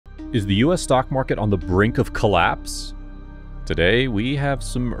Is the U.S. stock market on the brink of collapse? Today, we have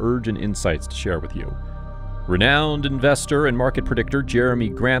some urgent insights to share with you. Renowned investor and market predictor Jeremy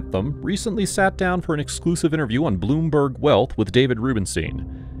Grantham recently sat down for an exclusive interview on Bloomberg Wealth with David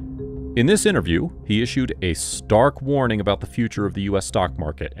Rubenstein. In this interview, he issued a stark warning about the future of the U.S. stock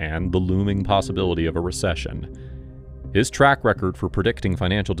market and the looming possibility of a recession. His track record for predicting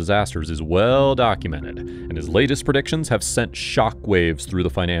financial disasters is well documented, and his latest predictions have sent shockwaves through the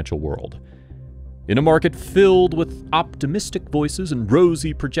financial world. In a market filled with optimistic voices and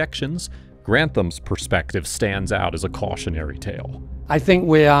rosy projections, Grantham's perspective stands out as a cautionary tale. I think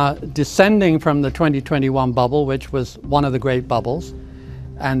we are descending from the 2021 bubble, which was one of the great bubbles,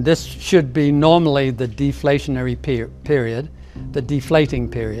 and this should be normally the deflationary period, the deflating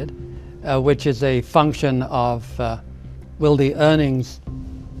period, which is a function of will the earnings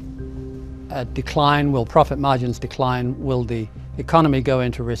decline, will profit margins decline, will the economy go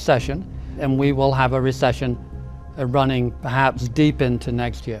into recession, and we will have a recession running perhaps deep into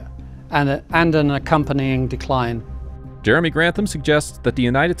next year, and an accompanying decline. Jeremy Grantham suggests that the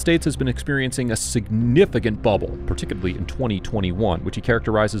United States has been experiencing a significant bubble, particularly in 2021, which he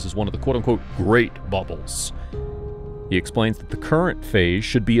characterizes as one of the quote-unquote great bubbles. He explains that the current phase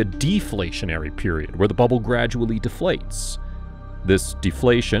should be a deflationary period, where the bubble gradually deflates. This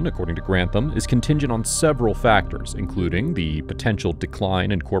deflation, according to Grantham, is contingent on several factors, including the potential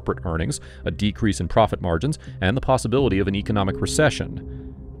decline in corporate earnings, a decrease in profit margins, and the possibility of an economic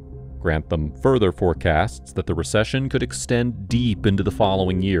recession. Grantham further forecasts that the recession could extend deep into the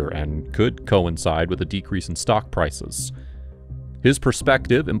following year and could coincide with a decrease in stock prices. His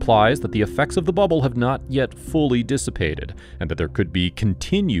perspective implies that the effects of the bubble have not yet fully dissipated, and that there could be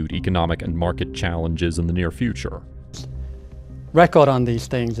continued economic and market challenges in the near future. Record on these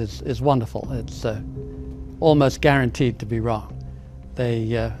things is wonderful. It's almost guaranteed to be wrong. They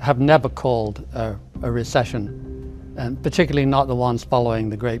have never called a recession, and particularly not the ones following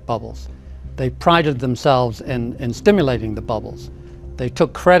the great bubbles. They prided themselves in stimulating the bubbles. They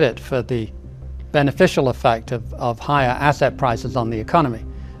took credit for the beneficial effect of higher asset prices on the economy.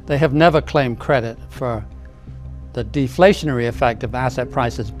 They have never claimed credit for the deflationary effect of asset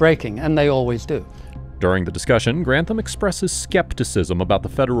prices breaking, and they always do. During the discussion, Grantham expresses skepticism about the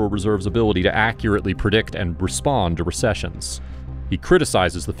Federal Reserve's ability to accurately predict and respond to recessions. He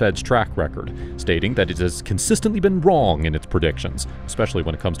criticizes the Fed's track record, stating that it has consistently been wrong in its predictions, especially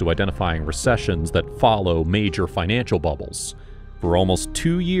when it comes to identifying recessions that follow major financial bubbles. For almost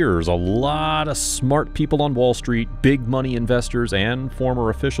 2 years, a lot of smart people on Wall Street, big money investors, and former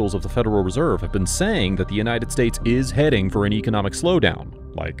officials of the Federal Reserve have been saying that the United States is heading for an economic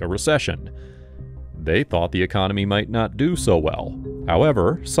slowdown, like a recession. They thought the economy might not do so well.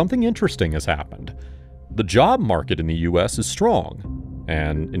 However, something interesting has happened. The job market in the U.S. is strong,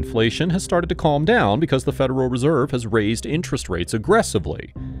 and inflation has started to calm down because the Federal Reserve has raised interest rates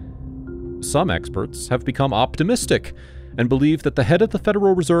aggressively. Some experts have become optimistic and believe that the head of the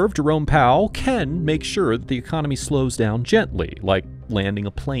Federal Reserve, Jerome Powell, can make sure that the economy slows down gently, like landing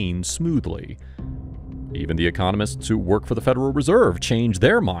a plane smoothly. Even the economists who work for the Federal Reserve changed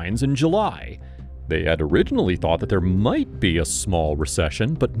their minds in July. They had originally thought that there might be a small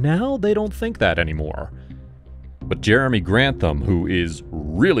recession, but now they don't think that anymore. But Jeremy Grantham, who is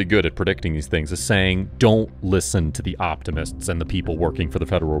really good at predicting these things, is saying, don't listen to the optimists and the people working for the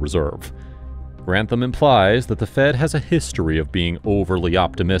Federal Reserve. Grantham implies that the Fed has a history of being overly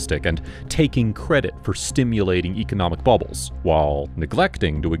optimistic and taking credit for stimulating economic bubbles, while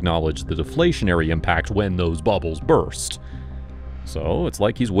neglecting to acknowledge the deflationary impact when those bubbles burst. So it's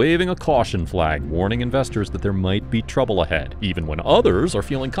like he's waving a caution flag, warning investors that there might be trouble ahead, even when others are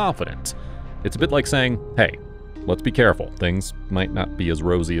feeling confident. It's a bit like saying, hey, let's be careful, things might not be as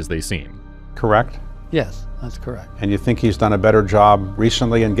rosy as they seem. Correct? Yes, that's correct. And you think he's done a better job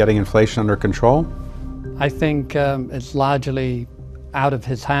recently in getting inflation under control? I think it's largely out of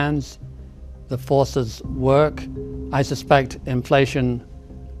his hands. The forces work. I suspect inflation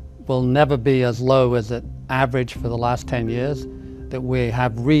will never be as low as it averaged for the last 10 years, that we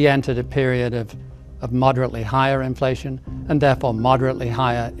have re-entered a period of moderately higher inflation and therefore moderately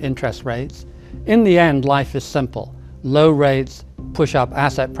higher interest rates. In the end, life is simple. Low rates push up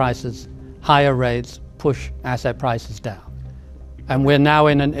asset prices, higher rates push asset prices down. And we're now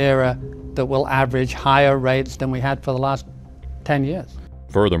in an era that will average higher rates than we had for the last 10 years.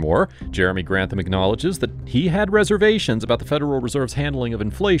 Furthermore, Jeremy Grantham acknowledges that he had reservations about the Federal Reserve's handling of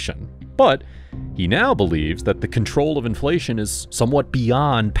inflation, but he now believes that the control of inflation is somewhat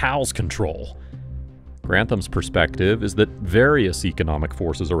beyond Powell's control. Grantham's perspective is that various economic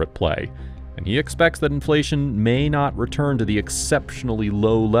forces are at play, and he expects that inflation may not return to the exceptionally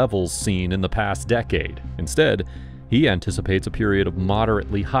low levels seen in the past decade. Instead, he anticipates a period of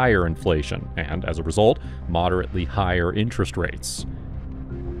moderately higher inflation and, as a result, moderately higher interest rates.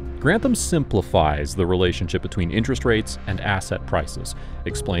 Grantham simplifies the relationship between interest rates and asset prices,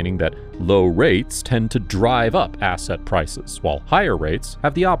 explaining that low rates tend to drive up asset prices, while higher rates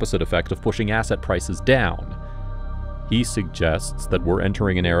have the opposite effect of pushing asset prices down. He suggests that we're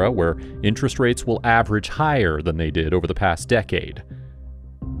entering an era where interest rates will average higher than they did over the past decade.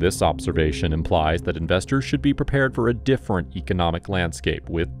 This observation implies that investors should be prepared for a different economic landscape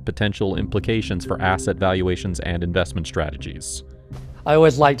with potential implications for asset valuations and investment strategies. I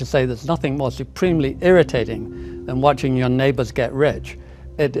always like to say there's nothing more supremely irritating than watching your neighbors get rich.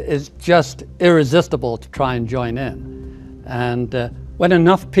 It is just irresistible to try and join in. And when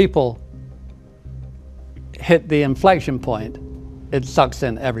enough people hit the inflection point, it sucks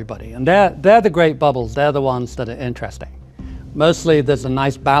in everybody. And they're the great bubbles. They're the ones that are interesting. Mostly there's a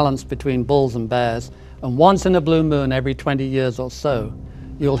nice balance between bulls and bears. And once in a blue moon, every 20 years or so,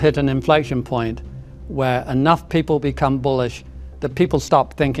 you'll hit an inflection point where enough people become bullish that people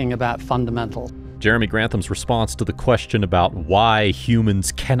stop thinking about fundamentals. Jeremy Grantham's response to the question about why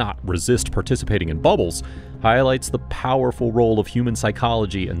humans cannot resist participating in bubbles highlights the powerful role of human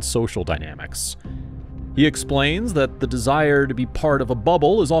psychology and social dynamics. He explains that the desire to be part of a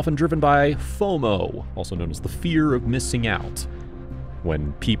bubble is often driven by FOMO, also known as the fear of missing out.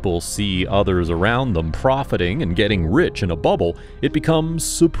 When people see others around them profiting and getting rich in a bubble, it becomes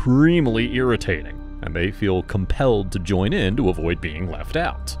supremely irritating, and they feel compelled to join in to avoid being left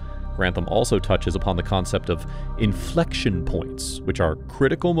out. Grantham also touches upon the concept of inflection points, which are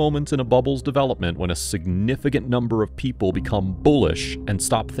critical moments in a bubble's development when a significant number of people become bullish and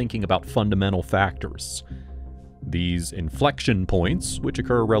stop thinking about fundamental factors. These inflection points, which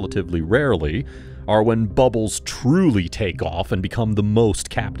occur relatively rarely, are when bubbles truly take off and become the most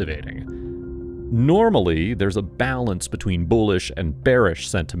captivating. Normally, there's a balance between bullish and bearish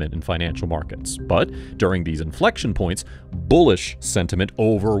sentiment in financial markets, but during these inflection points, bullish sentiment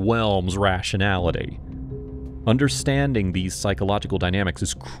overwhelms rationality. Understanding these psychological dynamics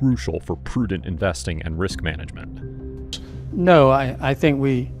is crucial for prudent investing and risk management. No, I think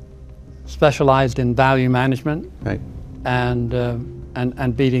we specialized in value management, Right. and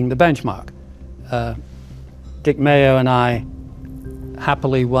beating the benchmark. Dick Mayo and I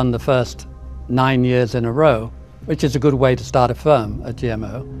happily won the first 9 years in a row, which is a good way to start a firm at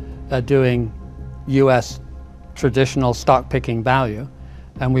GMO, doing US traditional stock picking value,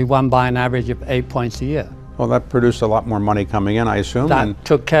 and we won by an average of 8 points a year. Well, that produced a lot more money coming in, I assume. That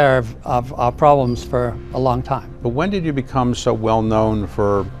took care of our problems for a long time. But when did you become so well known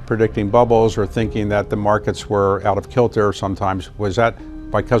for predicting bubbles or thinking that the markets were out of kilter sometimes? Was that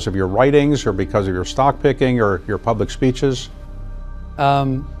because of your writings or because of your stock picking or your public speeches?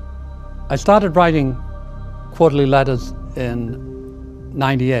 I started writing quarterly letters in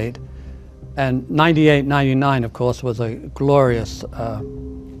 '98, and '98, '99, of course, was a glorious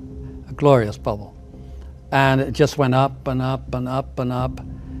bubble. And it just went up and up and up and up,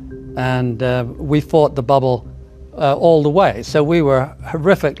 and we fought the bubble all the way. So we were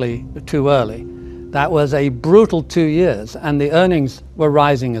horrifically too early. That was a brutal 2 years, and the earnings were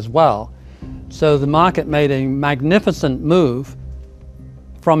rising as well. So the market made a magnificent move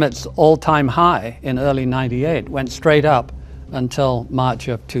from its all-time high in early '98, went straight up until March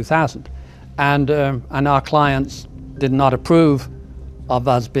of 2000. And our clients did not approve of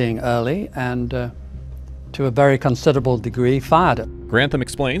us being early, and to a very considerable degree fired it. Grantham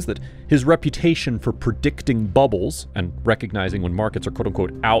explains that his reputation for predicting bubbles and recognizing when markets are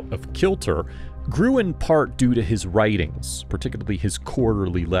quote-unquote out of kilter grew in part due to his writings, particularly his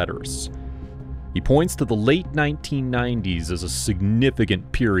quarterly letters. He points to the late 1990s as a significant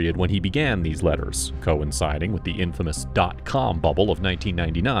period when he began these letters, coinciding with the infamous dot-com bubble of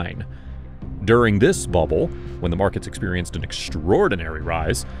 1999. During this bubble, when the markets experienced an extraordinary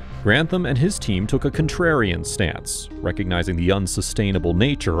rise, Grantham and his team took a contrarian stance, recognizing the unsustainable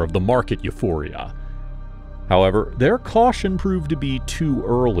nature of the market euphoria. However, their caution proved to be too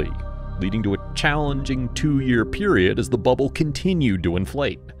early, leading to a challenging 2-year period as the bubble continued to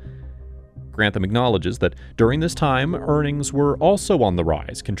inflate. Grantham acknowledges that during this time, earnings were also on the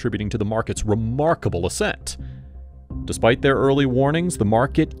rise, contributing to the market's remarkable ascent. Despite their early warnings, the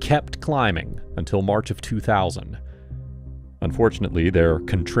market kept climbing until March of 2000. Unfortunately, their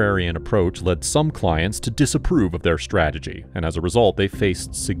contrarian approach led some clients to disapprove of their strategy, and as a result, they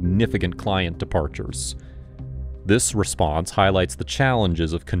faced significant client departures. This response highlights the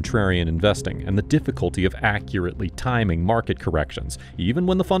challenges of contrarian investing and the difficulty of accurately timing market corrections, even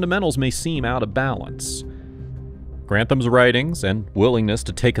when the fundamentals may seem out of balance. Grantham's writings and willingness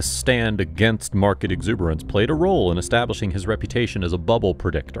to take a stand against market exuberance played a role in establishing his reputation as a bubble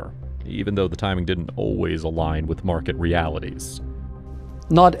predictor, even though the timing didn't always align with market realities.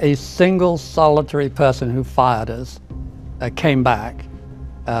 Not a single solitary person who fired us came back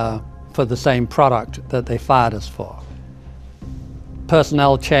for the same product that they fired us for.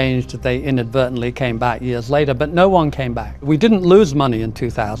 Personnel changed, they inadvertently came back years later, but no one came back. We didn't lose money in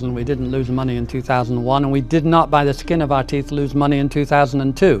 2000, we didn't lose money in 2001, and we did not, by the skin of our teeth, lose money in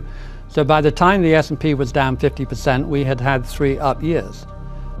 2002. So by the time the S&P was down 50%, we had had 3 up years.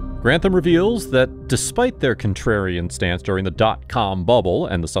 Grantham reveals that despite their contrarian stance during the dot-com bubble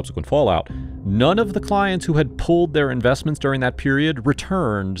and the subsequent fallout, none of the clients who had pulled their investments during that period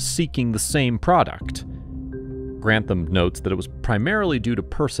returned seeking the same product. Grantham notes that it was primarily due to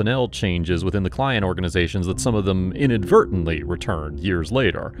personnel changes within the client organizations that some of them inadvertently returned years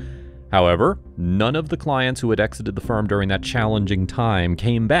later. However, none of the clients who had exited the firm during that challenging time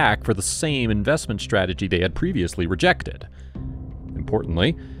came back for the same investment strategy they had previously rejected.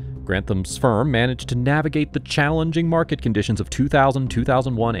 Importantly, Grantham's firm managed to navigate the challenging market conditions of 2000,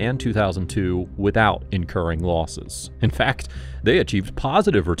 2001, and 2002 without incurring losses. In fact, they achieved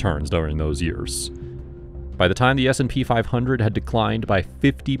positive returns during those years. By the time the S&P 500 had declined by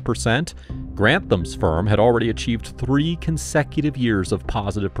 50%, Grantham's firm had already achieved 3 consecutive years of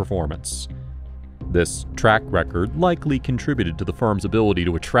positive performance. This track record likely contributed to the firm's ability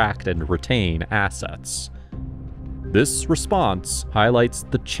to attract and retain assets. This response highlights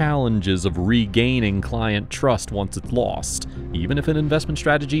the challenges of regaining client trust once it's lost, even if an investment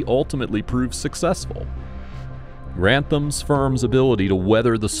strategy ultimately proves successful. Grantham's firm's ability to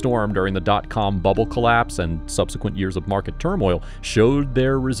weather the storm during the dot-com bubble collapse and subsequent years of market turmoil showed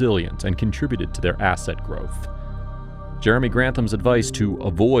their resilience and contributed to their asset growth. Jeremy Grantham's advice to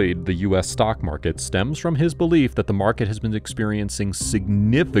avoid the U.S. stock market stems from his belief that the market has been experiencing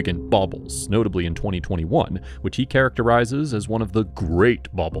significant bubbles, notably in 2021, which he characterizes as one of the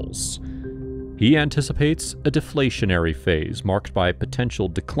great bubbles. He anticipates a deflationary phase marked by potential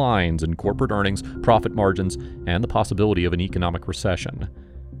declines in corporate earnings, profit margins, and the possibility of an economic recession.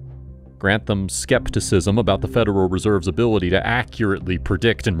 Grantham's skepticism about the Federal Reserve's ability to accurately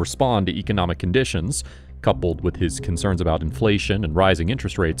predict and respond to economic conditions, coupled with his concerns about inflation and rising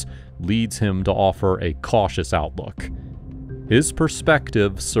interest rates, leads him to offer a cautious outlook. His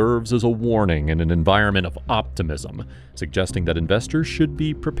perspective serves as a warning in an environment of optimism, suggesting that investors should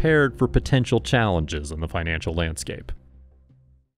be prepared for potential challenges in the financial landscape.